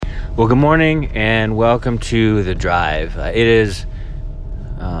Well, good morning and welcome to The Drive. It is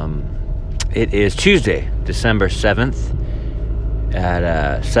Tuesday, December 7th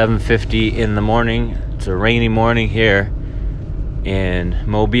at 7:50 in the morning. It's a rainy morning here in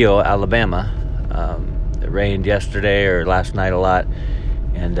Mobile, Alabama. It rained yesterday or last night a lot,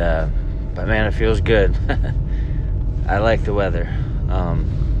 but man, it feels good. I like the weather.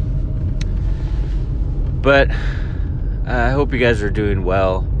 But I hope you guys are doing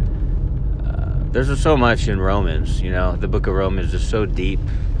well. There's so much in Romans, the book of Romans is so deep,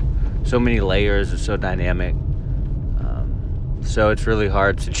 so many layers, it's so dynamic. So it's really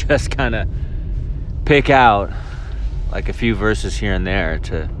hard to just kind of pick out like a few verses here and there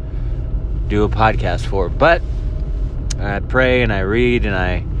to do a podcast for. But I pray and I read and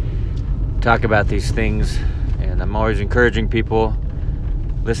I talk about these things, and I'm always encouraging people,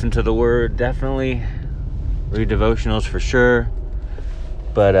 listen to the word, definitely read devotionals for sure.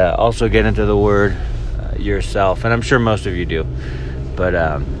 But also get into the Word yourself. And I'm sure most of you do. But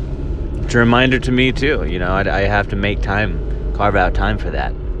it's a reminder to me, too. I have to make time, carve out time for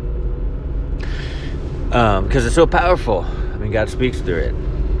that. Because it's so powerful. I mean, God speaks through it.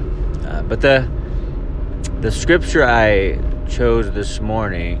 But the scripture I chose this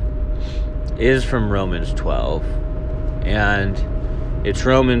morning is from Romans 12. And it's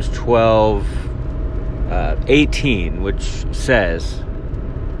Romans 12, 18, which says,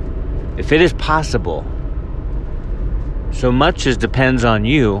 if it is possible, so much as depends on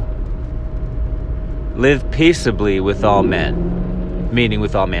you, live peaceably with all men, meaning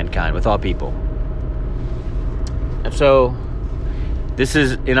with all mankind, with all people. And so this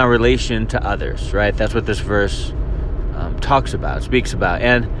is in our relation to others, right? That's what this verse talks about, speaks about.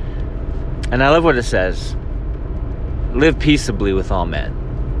 And I love what it says, live peaceably with all men.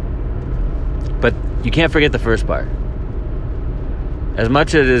 But you can't forget the first part. As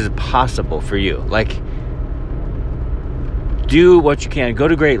much as it is possible for you. Like, do what you can. Go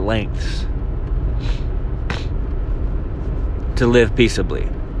to great lengths to live peaceably.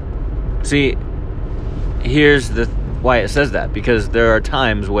 See, here's why it says that. Because there are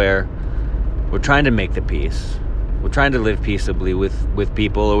times where we're trying to make the peace. We're trying to live peaceably with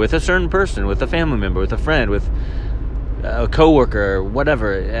people, or with a certain person, with a family member, with a friend, with a coworker, or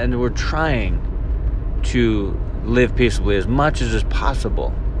whatever. And we're trying to live peaceably as much as is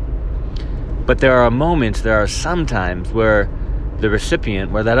possible. But there are some times where the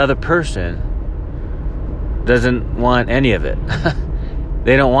recipient, where that other person doesn't want any of it.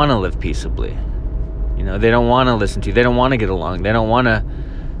 They don't want to live peaceably. They don't want to listen to you. They don't want to get along. They don't want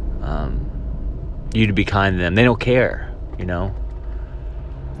you to be kind to them. They don't care,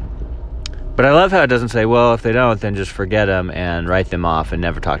 But I love how it doesn't say, well, if they don't, then just forget them and write them off and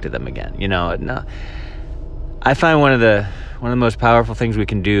never talk to them again. No. I find one of the most powerful things we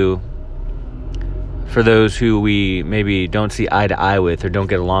can do for those who we maybe don't see eye to eye with or don't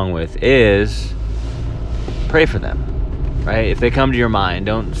get along with is pray for them, right? If they come to your mind,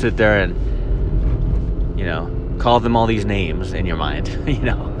 don't sit there and, call them all these names in your mind,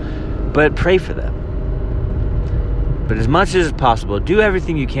 but pray for them. But as much as possible, do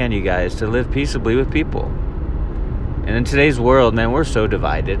everything you can, you guys, to live peaceably with people. And in today's world, man, we're so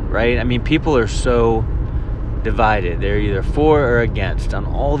divided, right? I mean, people are so divided. They're either for or against on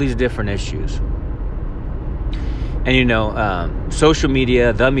all these different issues. And social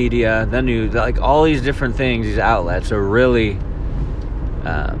media, the news, like all these different things, these outlets are really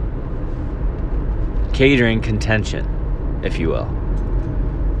catering contention, if you will.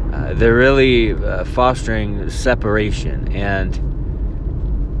 They're really fostering separation, and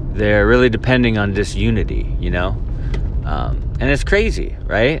they're really depending on disunity, and it's crazy,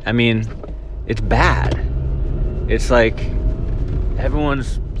 right? I mean, it's bad. It's like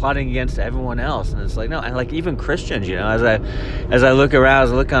everyone's plotting against everyone else, and it's like, no, and like even Christians, as I look around,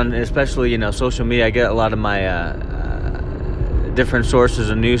 as I look on, especially social media, I get a lot of my different sources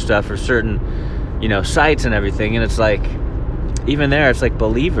of news stuff for certain sites and everything, and it's like even there, it's like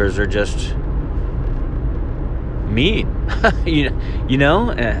believers are just mean,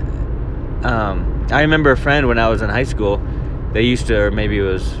 I remember a friend when I was in high school. They used to, or maybe it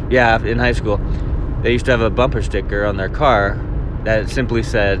was, in high school, they used to have a bumper sticker on their car that simply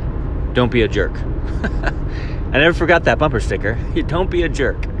said, "Don't be a jerk." I never forgot that bumper sticker. Don't be a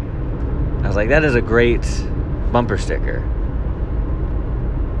jerk. I was like, that is a great bumper sticker.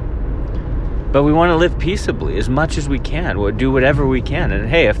 But we want to live peaceably as much as we can. We'll do whatever we can. And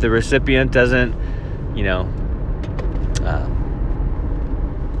hey, if the recipient doesn't,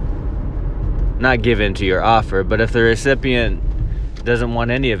 not give in to your offer, but if the recipient doesn't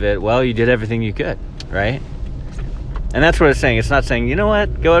want any of it, well, you did everything you could, right? And that's what it's saying. It's not saying, you know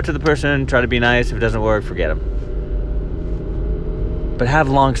what, go out to the person, try to be nice. If it doesn't work, forget them. But have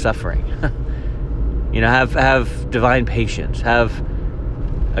long suffering. Have divine patience. Have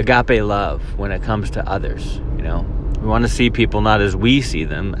agape love when it comes to others. We want to see people not as we see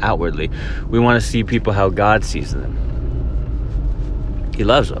them outwardly. We want to see people how God sees them. He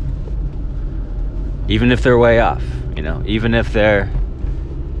loves them. Even if they're way off, even if they're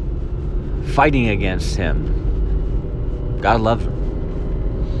fighting against him, God loves them.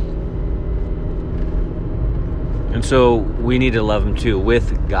 And so we need to love them too,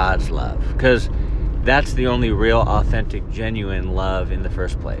 with God's love, because that's the only real, authentic, genuine love in the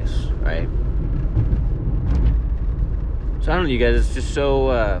first place, right? So I don't know, you guys, it's just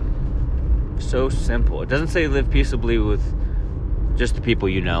so simple. It doesn't say live peaceably with just the people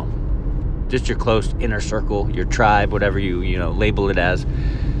you know, just your close inner circle, your tribe, whatever you label it as.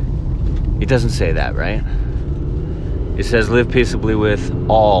 It doesn't say that, right? It says live peaceably with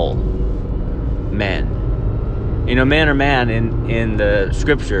all men. Man or man in the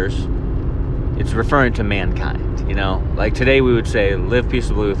scriptures, it's referring to mankind, Like today we would say live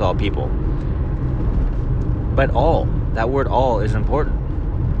peaceably with all people. But all, that word all is important.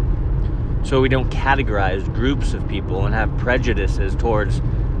 So we don't categorize groups of people and have prejudices towards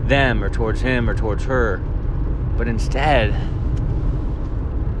them or towards him or towards her. But instead,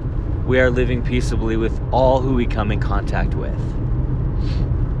 we are living peaceably with all who we come in contact with.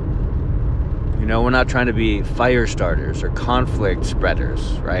 We're not trying to be fire starters or conflict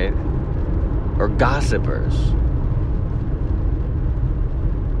spreaders, right? Or gossipers.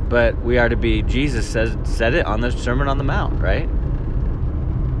 But we are to be, Jesus said it on the Sermon on the Mount, right?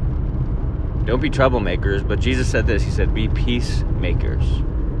 Don't be troublemakers, but Jesus said this. He said, be peacemakers.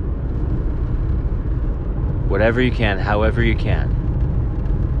 Whatever you can, however you can.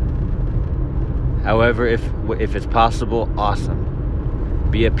 However, if it's possible, awesome.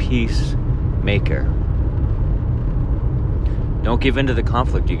 Be a peacemaker. Don't give in to the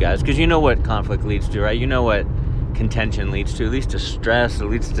conflict, you guys, because you know what conflict leads to, right? You know what contention leads to. It leads to stress. It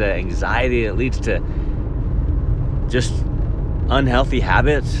leads to anxiety. It leads to just unhealthy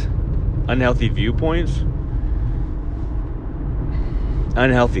habits, unhealthy viewpoints,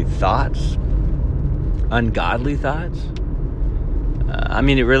 unhealthy thoughts, ungodly thoughts.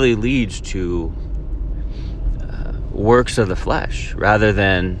 It really leads to works of the flesh rather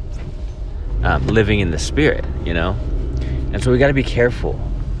than living in the spirit, And so we got to be careful.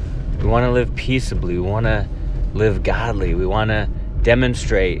 We want to live peaceably. We want to live godly. We want to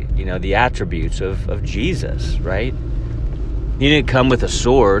demonstrate, the attributes of Jesus, right? He didn't come with a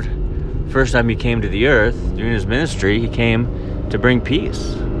sword. First time he came to the earth during his ministry, he came to bring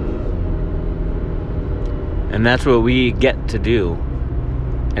peace. And that's what we get to do.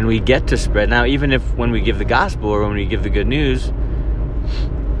 And we get to spread. Now, even if when we give the gospel or when we give the good news,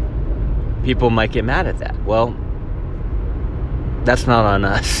 people might get mad at that. Well, that's not on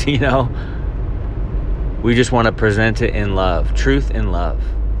us, We just want to present it in love, truth in love.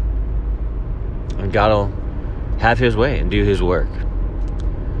 And God will have his way and do his work.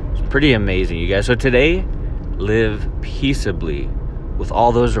 It's pretty amazing, you guys. So today, live peaceably with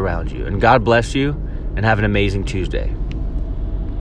all those around you. And God bless you, and have an amazing Tuesday.